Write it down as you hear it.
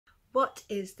What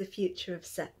is the future of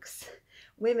sex?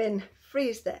 Women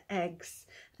freeze their eggs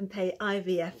and pay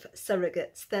IVF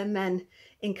surrogates. Their men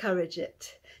encourage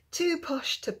it. Too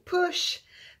posh to push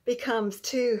becomes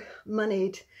too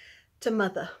moneyed to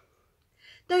mother.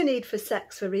 No need for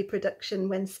sex for reproduction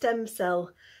when stem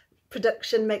cell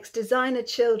production makes designer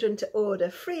children to order,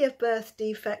 free of birth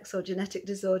defects or genetic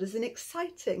disorders, in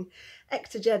exciting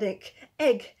ectogenetic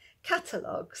egg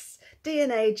catalogues.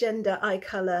 DNA, gender, eye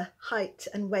colour, height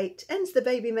and weight ends the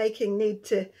baby making need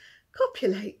to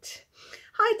copulate.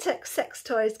 High-tech sex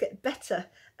toys get better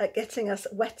at getting us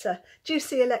wetter,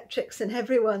 juicy electrics in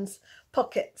everyone's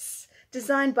pockets.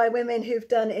 Designed by women who've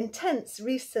done intense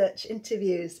research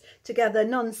interviews to gather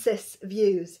non-cis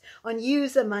views on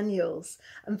user manuals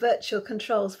and virtual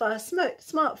controls via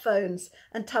smartphones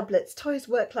and tablets. Toys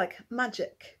work like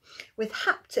magic with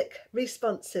haptic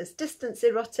responses. Distance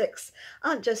erotics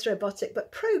aren't just robotic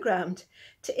but programmed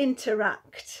to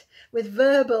interact with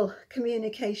verbal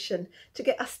communication to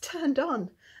get us turned on,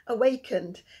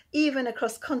 awakened. Even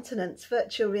across continents,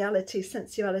 virtual reality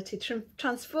sensuality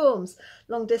transforms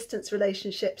long-distance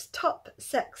relationships. Top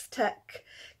sex tech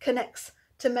connects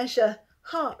to measure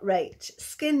heart rate,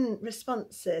 skin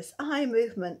responses, eye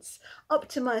movements.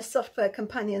 Optimized software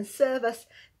companions serve us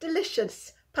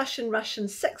delicious passion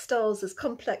rations. Sex dolls as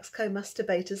complex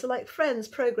co-masturbators are like friends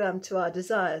programmed to our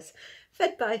desires,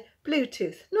 fed by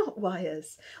Bluetooth, not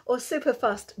wires, or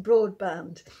superfast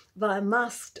broadband via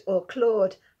masked or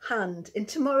clawed hand. In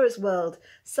tomorrow's world,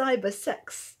 cyber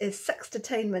sex is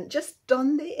sextainment. Just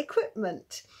don the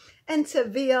equipment. Enter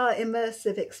VR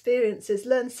immersive experiences.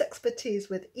 Learn sexpertise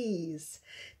with ease.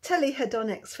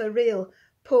 Tele-hedonics for real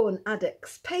porn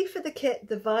addicts. Pay for the kit,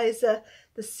 the visor,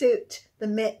 the suit, the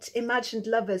mitt. Imagined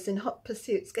lovers in hot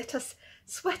pursuits get us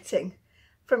sweating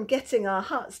from getting our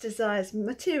heart's desires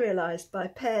materialised by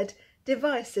paired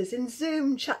devices in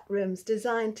Zoom chat rooms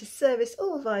designed to service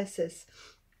all vices.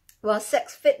 While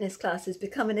sex fitness classes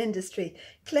become an industry,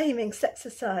 claiming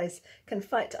sexercise can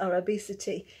fight our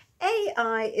obesity.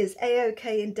 AI is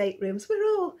A-OK in date rooms. We're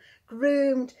all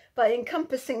groomed by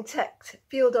encompassing tech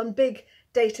fueled on big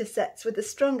data sets with the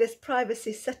strongest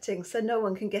privacy settings so no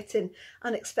one can get in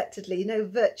unexpectedly,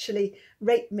 virtually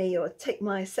rape me or take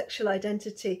my sexual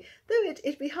identity, though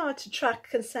it'd be hard to track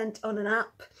consent on an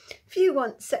app. Few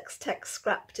want sex tech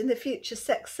scrapped. In the future,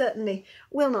 sex certainly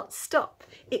will not stop.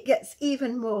 It gets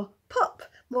even more pop,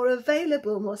 more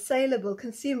available, more saleable,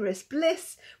 consumerist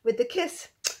bliss with the kiss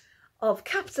of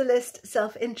capitalist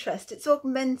self-interest. It's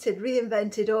augmented,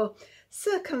 reinvented or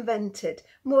circumvented.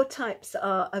 More types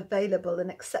are available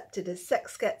and accepted as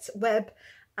sex gets web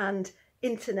and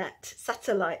internet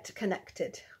satellite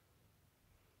connected.